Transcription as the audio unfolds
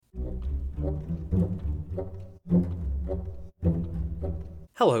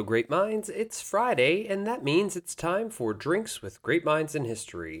Hello, Great Minds. It's Friday, and that means it's time for Drinks with Great Minds in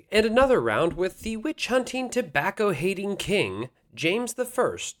History, and another round with the witch-hunting, tobacco-hating king, James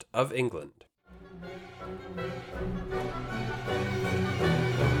I of England.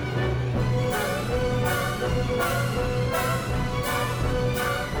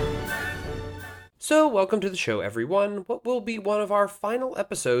 So, welcome to the show, everyone. What will be one of our final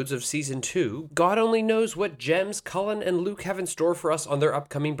episodes of Season 2. God only knows what gems Cullen and Luke have in store for us on their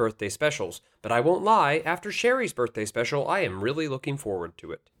upcoming birthday specials. But I won't lie, after Sherry's birthday special, I am really looking forward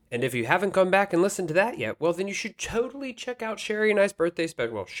to it. And if you haven't come back and listened to that yet, well, then you should totally check out Sherry's birthday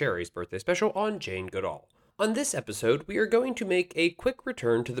special on Jane Goodall. On this episode, we are going to make a quick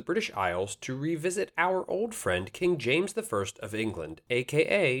return to the British Isles to revisit our old friend King James I of England,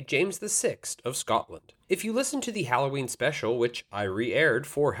 aka James VI of Scotland. If you listen to the Halloween special, which I re-aired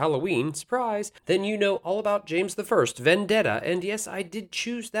for Halloween, surprise, then you know all about James I's vendetta, and yes, I did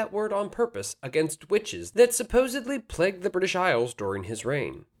choose that word on purpose, against witches that supposedly plagued the British Isles during his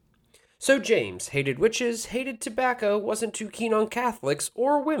reign. So James hated witches, hated tobacco, wasn't too keen on Catholics,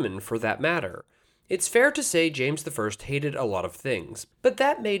 or women for that matter. It's fair to say James I hated a lot of things, but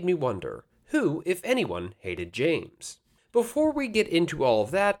that made me wonder, who, if anyone, hated James? Before we get into all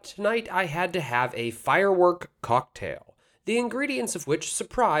of that, tonight I had to have a firework cocktail, the ingredients of which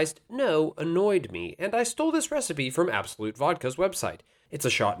annoyed me, and I stole this recipe from Absolute Vodka's website. It's a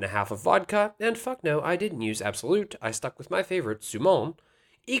shot and a half of vodka, and fuck no, I didn't use Absolute, I stuck with my favorite, Saumon,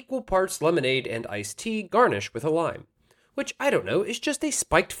 equal parts lemonade and iced tea, garnish with a lime. Which, I don't know, is just a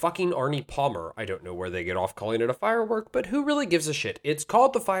spiked fucking Arnie Palmer. I don't know where they get off calling it a firework, but who really gives a shit? It's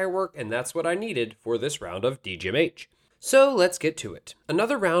called the firework, and that's what I needed for this round of DGMH. So let's get to it.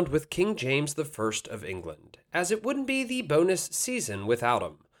 Another round with King James I of England, as it wouldn't be the bonus season without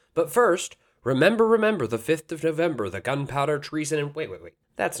him. But first, remember the 5th of November, the Gunpowder, treason, and wait,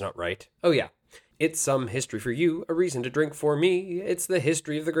 that's not right. Oh yeah. It's some history for you, a reason to drink for me. It's the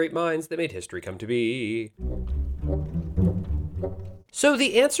history of the great minds that made history come to be. So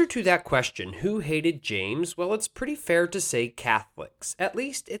the answer to that question, who hated James, well, it's pretty fair to say Catholics. At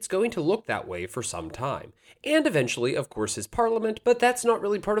least it's going to look that way for some time. And eventually, of course, his parliament, but that's not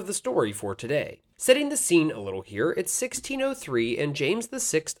really part of the story for today. Setting the scene a little here, it's 1603 and James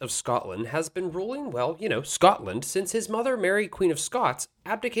VI of Scotland has been ruling, Scotland since his mother Mary, Queen of Scots,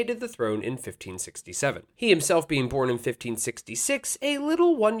 abdicated the throne in 1567. He himself being born in 1566, a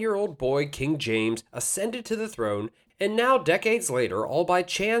little one-year-old boy, King James, ascended to the throne. And now, decades later, all by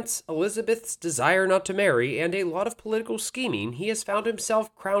chance, Elizabeth's desire not to marry, and a lot of political scheming, he has found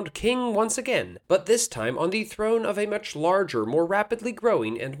himself crowned king once again, but this time on the throne of a much larger, more rapidly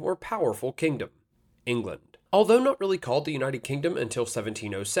growing, and more powerful kingdom, England. Although not really called the United Kingdom until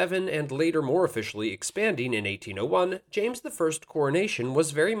 1707, and later more officially expanding in 1801, James I's coronation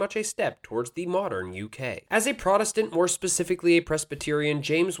was very much a step towards the modern UK. As a Protestant, more specifically a Presbyterian,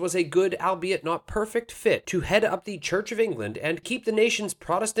 James was a good, albeit not perfect, fit to head up the Church of England and keep the nation's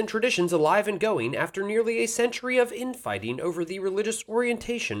Protestant traditions alive and going after nearly a century of infighting over the religious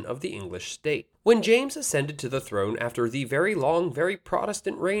orientation of the English state. When James ascended to the throne after the very long, very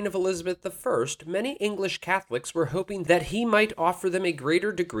Protestant reign of Elizabeth I, many English Catholics were hoping that he might offer them a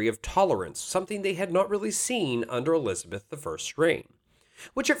greater degree of tolerance, something they had not really seen under Elizabeth I's reign.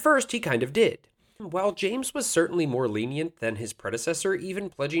 Which at first he kind of did. While James was certainly more lenient than his predecessor, even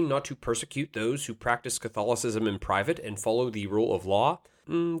pledging not to persecute those who practice Catholicism in private and follow the rule of law,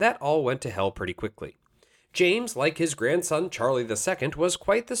 that all went to hell pretty quickly. James, like his grandson Charlie II, was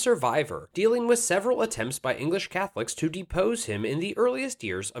quite the survivor, dealing with several attempts by English Catholics to depose him in the earliest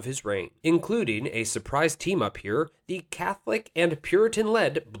years of his reign, including a surprise team-up here, the Catholic and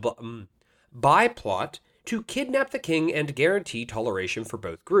Puritan-led bi-plot to kidnap the king and guarantee toleration for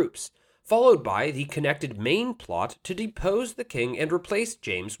both groups, followed by the connected main plot to depose the king and replace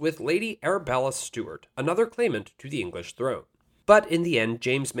James with Lady Arabella Stuart, another claimant to the English throne. But in the end,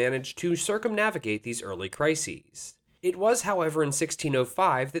 James managed to circumnavigate these early crises. It was, however, in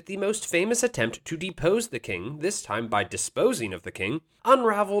 1605 that the most famous attempt to depose the king, this time by disposing of the king,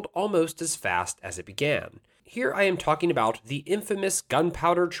 unraveled almost as fast as it began. Here I am talking about the infamous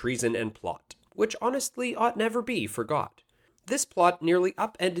Gunpowder treason and plot, which honestly ought never be forgot. This plot nearly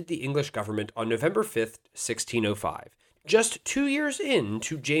upended the English government on November 5th, 1605, just 2 years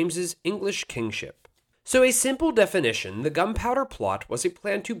into James's English kingship. So a simple definition, the Gunpowder Plot was a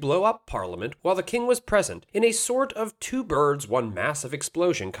plan to blow up Parliament while the king was present in a sort of two birds, one massive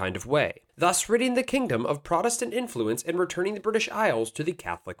explosion kind of way, thus ridding the kingdom of Protestant influence and returning the British Isles to the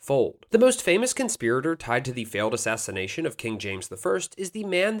Catholic fold. The most famous conspirator tied to the failed assassination of King James I is the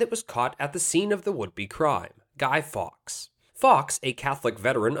man that was caught at the scene of the would-be crime, Guy Fawkes. Fawkes, a Catholic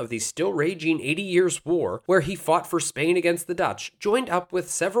veteran of the still raging 80 Years' War, where he fought for Spain against the Dutch, joined up with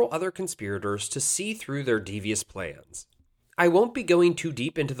several other conspirators to see through their devious plans. I won't be going too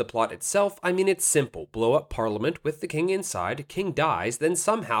deep into the plot itself. I mean, it's simple. Blow up Parliament with the king inside, king dies, then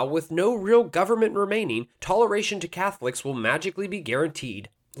somehow, with no real government remaining, toleration to Catholics will magically be guaranteed.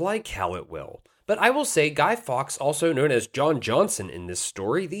 Like hell it will. But I will say Guy Fawkes, also known as John Johnson in this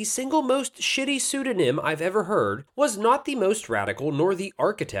story, the single most shitty pseudonym I've ever heard, was not the most radical nor the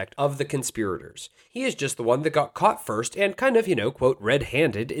architect of the conspirators. He is just the one that got caught first and kind of, quote,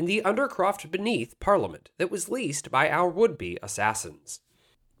 red-handed in the undercroft beneath Parliament that was leased by our would-be assassins.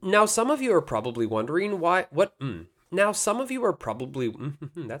 Now some of you are probably wondering Now some of you are probably,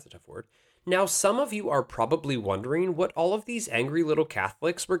 that's a tough word. Now, some of you are probably wondering what all of these angry little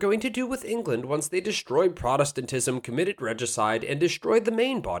Catholics were going to do with England once they destroyed Protestantism, committed regicide, and destroyed the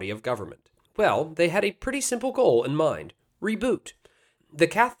main body of government. Well, they had a pretty simple goal in mind: reboot. The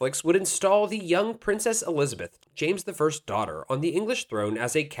Catholics would install the young Princess Elizabeth, James I's daughter, on the English throne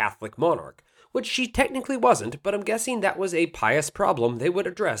as a Catholic monarch, which she technically wasn't, but I'm guessing that was a pious problem they would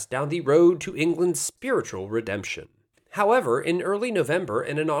address down the road to England's spiritual redemption. However, in early November,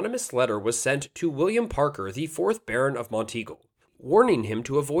 an anonymous letter was sent to William Parker, the 4th Baron of Monteagle, warning him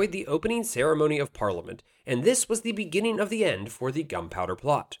to avoid the opening ceremony of Parliament, and this was the beginning of the end for the Gunpowder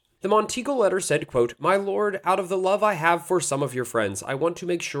Plot. The Monteagle letter said, quote, "My lord, out of the love I have for some of your friends, I want to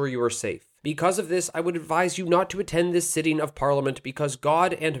make sure you are safe. Because of this, I would advise you not to attend this sitting of Parliament because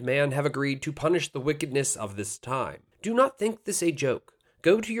God and man have agreed to punish the wickedness of this time. Do not think this a joke.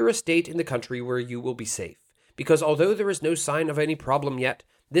 Go to your estate in the country where you will be safe. Because although there is no sign of any problem yet,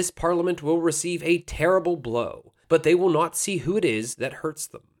 this Parliament will receive a terrible blow, but they will not see who it is that hurts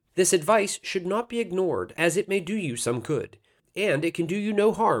them. This advice should not be ignored, as it may do you some good, and it can do you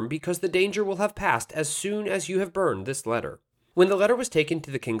no harm because the danger will have passed as soon as you have burned this letter." When the letter was taken to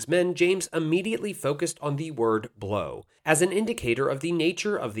the king's men, James immediately focused on the word blow, as an indicator of the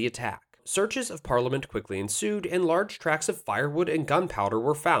nature of the attack. Searches of Parliament quickly ensued, and large tracts of firewood and gunpowder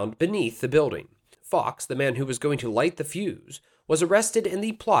were found beneath the building. Fawkes, the man who was going to light the fuse, was arrested and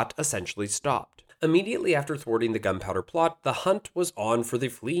the plot essentially stopped. Immediately after thwarting the Gunpowder Plot, the hunt was on for the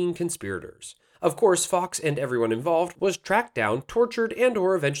fleeing conspirators. Of course, Fawkes and everyone involved was tracked down, tortured,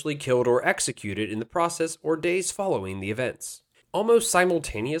 and/or eventually killed or executed in the process or days following the events. Almost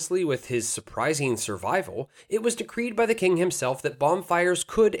simultaneously with his surprising survival, it was decreed by the king himself that bonfires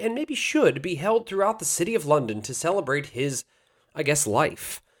could and maybe should be held throughout the city of London to celebrate his,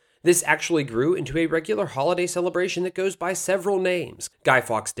 life. This actually grew into a regular holiday celebration that goes by several names: Guy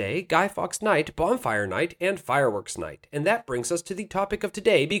Fawkes Day, Guy Fawkes Night, Bonfire Night, and Fireworks Night. And that brings us to the topic of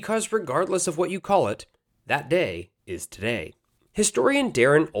today, because regardless of what you call it, that day is today. Historian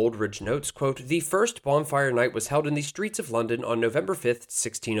Darren Aldridge notes, quote, "The first Bonfire Night was held in the streets of London on November 5th,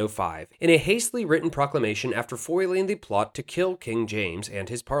 1605, in a hastily written proclamation after foiling the plot to kill King James and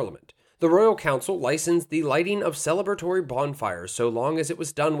his parliament. The Royal Council licensed the lighting of celebratory bonfires so long as it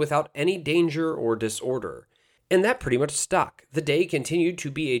was done without any danger or disorder." And that pretty much stuck. The day continued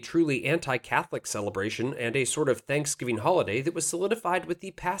to be a truly anti-Catholic celebration and a sort of Thanksgiving holiday that was solidified with the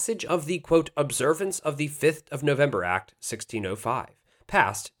passage of the, quote, observance of the 5th of November Act, 1605,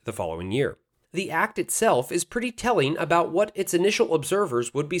 passed the following year. The act itself is pretty telling about what its initial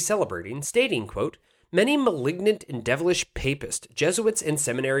observers would be celebrating, stating, quote, "Many malignant and devilish papists, Jesuits, and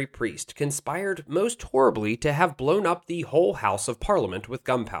seminary priests conspired most horribly to have blown up the whole House of Parliament with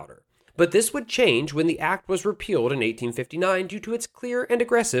gunpowder. But this would change when the act was repealed in 1859 due to its clear and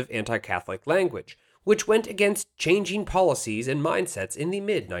aggressive anti-Catholic language, which went against changing policies and mindsets in the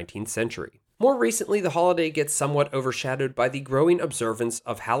mid-19th century. More recently, the holiday gets somewhat overshadowed by the growing observance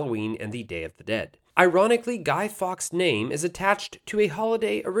of Halloween and the Day of the Dead. Ironically, Guy Fawkes' name is attached to a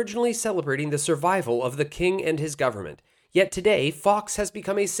holiday originally celebrating the survival of the king and his government, yet today Fawkes has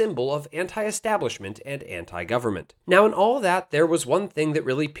become a symbol of anti-establishment and anti-government. Now in all that, there was one thing that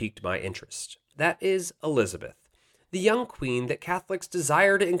really piqued my interest. That is Elizabeth, the young queen that Catholics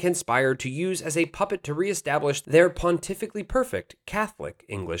desired and conspired to use as a puppet to re-establish their pontifically perfect Catholic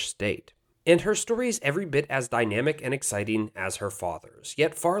English state. And her story is every bit as dynamic and exciting as her father's,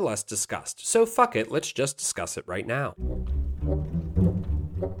 yet far less discussed. So fuck it, let's just discuss it right now.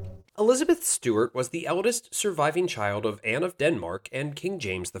 Elizabeth Stuart was the eldest surviving child of Anne of Denmark and King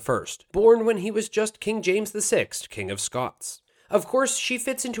James I, born when he was just King James VI, King of Scots. Of course, she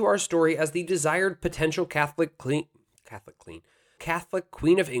fits into our story as the desired potential Catholic Queen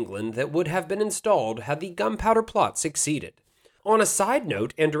of England that would have been installed had the Gunpowder Plot succeeded. On a side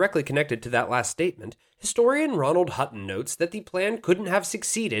note, and directly connected to that last statement, historian Ronald Hutton notes that the plan couldn't have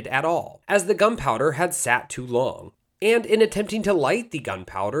succeeded at all, as the gunpowder had sat too long. And in attempting to light the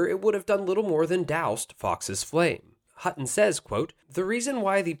gunpowder, it would have done little more than doused Fox's flame. Hutton says, quote, "The reason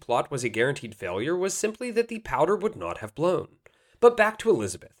why the plot was a guaranteed failure was simply that the powder would not have blown." But back to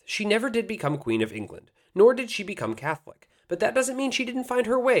Elizabeth. She never did become Queen of England, nor did she become Catholic. But that doesn't mean she didn't find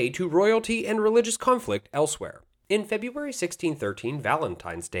her way to royalty and religious conflict elsewhere. In February 1613,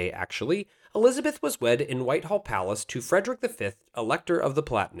 Valentine's Day actually, Elizabeth was wed in Whitehall Palace to Frederick V, Elector of the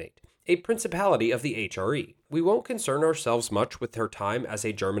Palatinate, a principality of the HRE. We won't concern ourselves much with her time as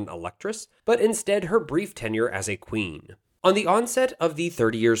a German electress, but instead her brief tenure as a queen. On the onset of the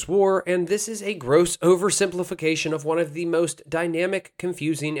 30 Years' War, and this is a gross oversimplification of one of the most dynamic,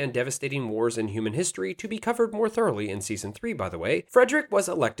 confusing, and devastating wars in human history, to be covered more thoroughly in Season 3, by the way, Frederick was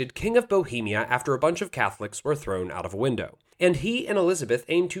elected King of Bohemia after a bunch of Catholics were thrown out of a window. And he and Elizabeth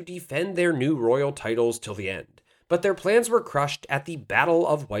aimed to defend their new royal titles till the end. But their plans were crushed at the Battle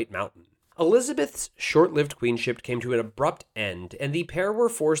of White Mountain. Elizabeth's short-lived queenship came to an abrupt end, and the pair were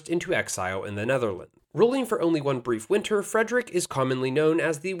forced into exile in the Netherlands. Ruling for only one brief winter, Frederick is commonly known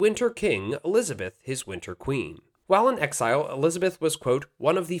as the Winter King, Elizabeth his Winter Queen. While in exile, Elizabeth was, quote,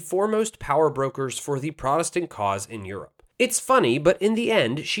 "one of the foremost power brokers for the Protestant cause in Europe." It's funny, but in the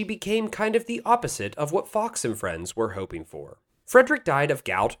end, she became kind of the opposite of what Fox and friends were hoping for. Frederick died of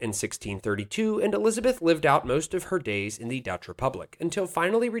gout in 1632, and Elizabeth lived out most of her days in the Dutch Republic, until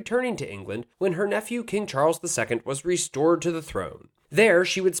finally returning to England when her nephew King Charles II was restored to the throne. There,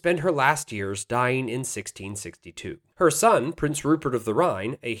 she would spend her last years, dying in 1662. Her son, Prince Rupert of the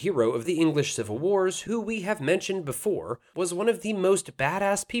Rhine, a hero of the English Civil Wars, who we have mentioned before, was one of the most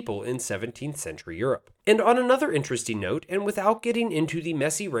badass people in 17th century Europe. And on another interesting note, and without getting into the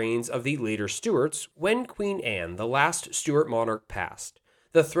messy reigns of the later Stuarts, when Queen Anne, the last Stuart monarch, passed,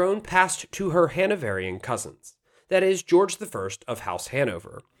 the throne passed to her Hanoverian cousins, that is, George I of House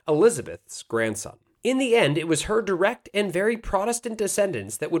Hanover, Elizabeth's grandson. In the end, it was her direct and very Protestant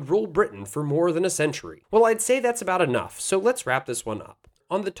descendants that would rule Britain for more than a century. Well, I'd say that's about enough, so let's wrap this one up.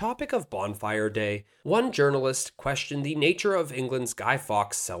 On the topic of Bonfire Day, one journalist questioned the nature of England's Guy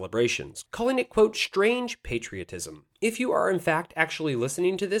Fawkes celebrations, calling it, quote, "strange patriotism." If you are in fact actually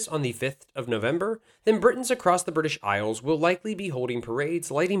listening to this on the 5th of November, then Britons across the British Isles will likely be holding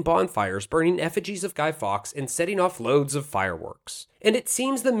parades, lighting bonfires, burning effigies of Guy Fawkes, and setting off loads of fireworks. And it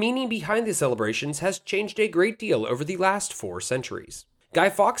seems the meaning behind the celebrations has changed a great deal over the last 4 centuries. Guy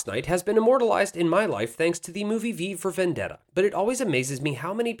Fawkes Night has been immortalized in my life thanks to the movie V for Vendetta, but it always amazes me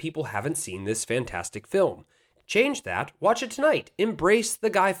how many people haven't seen this fantastic film. Change that, watch it tonight, embrace the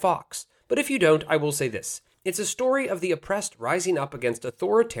Guy Fawkes. But if you don't, I will say this. It's a story of the oppressed rising up against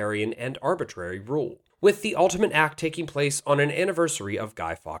authoritarian and arbitrary rule, with the ultimate act taking place on an anniversary of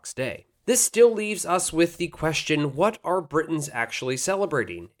Guy Fawkes Day. This still leaves us with the question, what are Britons actually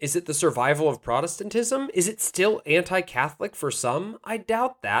celebrating? Is it the survival of Protestantism? Is it still anti-Catholic for some? I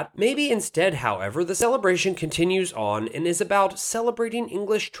doubt that. Maybe instead, however, the celebration continues on and is about celebrating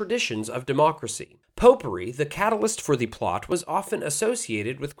English traditions of democracy. Popery, the catalyst for the plot, was often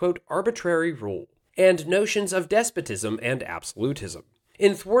associated with, quote, arbitrary rule, and notions of despotism and absolutism.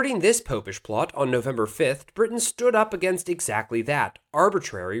 In thwarting this popish plot on November 5th, Britain stood up against exactly that,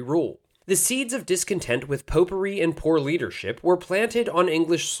 arbitrary rule. The seeds of discontent with popery and poor leadership were planted on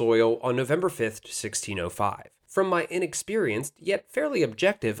English soil on November 5th, 1605. From my inexperienced, yet fairly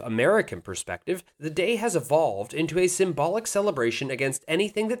objective American perspective, the day has evolved into a symbolic celebration against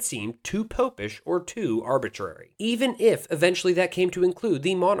anything that seemed too popish or too arbitrary, even if eventually that came to include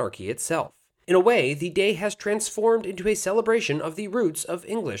the monarchy itself. In a way, the day has transformed into a celebration of the roots of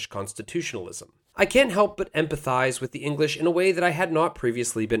English constitutionalism. I can't help but empathize with the English in a way that I had not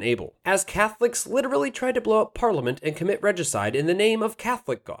previously been able, as Catholics literally tried to blow up Parliament and commit regicide in the name of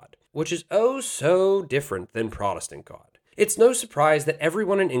Catholic God, which is oh so different than Protestant God. It's no surprise that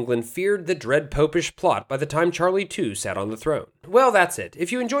everyone in England feared the dread popish plot by the time Charlie II sat on the throne. Well, that's it.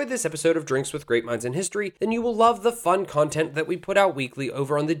 If you enjoyed this episode of Drinks with Great Minds in History, then you will love the fun content that we put out weekly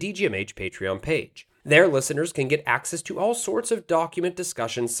over on the DGMH Patreon page. There, listeners can get access to all sorts of document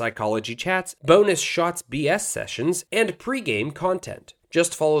discussions, psychology chats, bonus shots BS sessions, and pre-game content.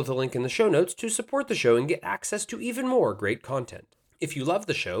 Just follow the link in the show notes to support the show and get access to even more great content. If you love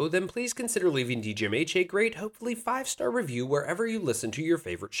the show, then please consider leaving DGMH a great, hopefully 5-star review wherever you listen to your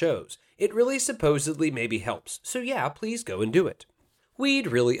favorite shows. It really supposedly maybe helps, so yeah, please go and do it. We'd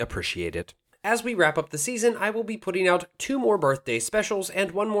really appreciate it. As we wrap up the season, I will be putting out 2 more birthday specials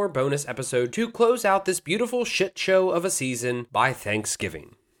and 1 more bonus episode to close out this beautiful shit show of a season by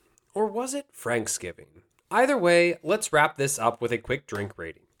Thanksgiving. Or was it Franksgiving? Either way, let's wrap this up with a quick drink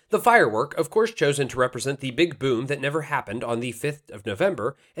rating. The firework, of course chosen to represent the big boom that never happened on the 5th of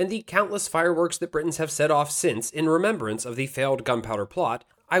November, and the countless fireworks that Britons have set off since in remembrance of the failed Gunpowder plot,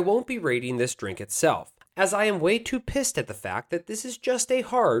 I won't be rating this drink itself, as I am way too pissed at the fact that this is just a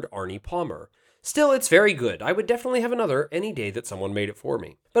hard Arnie Palmer. Still, it's very good. I would definitely have another any day that someone made it for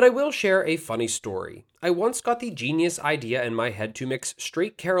me. But I will share a funny story. I once got the genius idea in my head to mix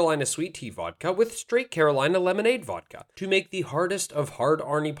straight Carolina sweet tea vodka with straight Carolina lemonade vodka to make the hardest of hard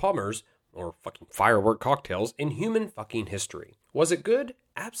Arnie Palmers, or fucking firework cocktails, in human fucking history. Was it good?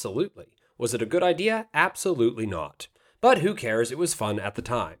 Absolutely. Was it a good idea? Absolutely not. But who cares? It was fun at the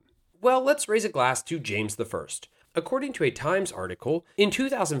time. Well, let's raise a glass to James I. According to a Times article, in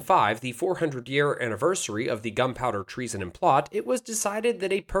 2005, the 400-year anniversary of the Gunpowder treason and plot, it was decided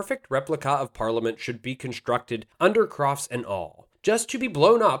that a perfect replica of Parliament should be constructed, under crofts and all, just to be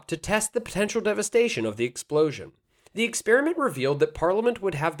blown up to test the potential devastation of the explosion. The experiment revealed that Parliament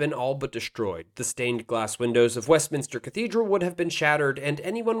would have been all but destroyed, the stained glass windows of Westminster Cathedral would have been shattered, and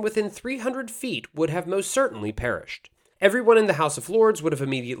anyone within 300 feet would have most certainly perished. Everyone in the House of Lords would have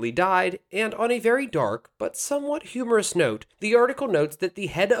immediately died, and on a very dark, but somewhat humorous note, the article notes that the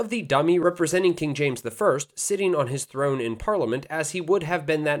head of the dummy representing King James I, sitting on his throne in Parliament as he would have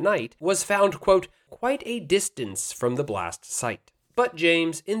been that night, was found, quote, quite a distance from the blast site. But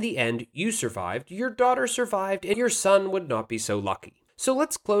James, in the end, you survived, your daughter survived, and your son would not be so lucky. So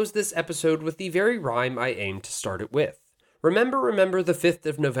let's close this episode with the very rhyme I aimed to start it with. Remember the 5th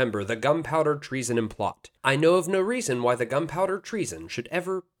of November, the Gunpowder treason and plot. I know of no reason why the Gunpowder treason should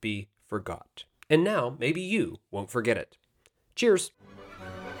ever be forgot. And now, maybe you won't forget it. Cheers.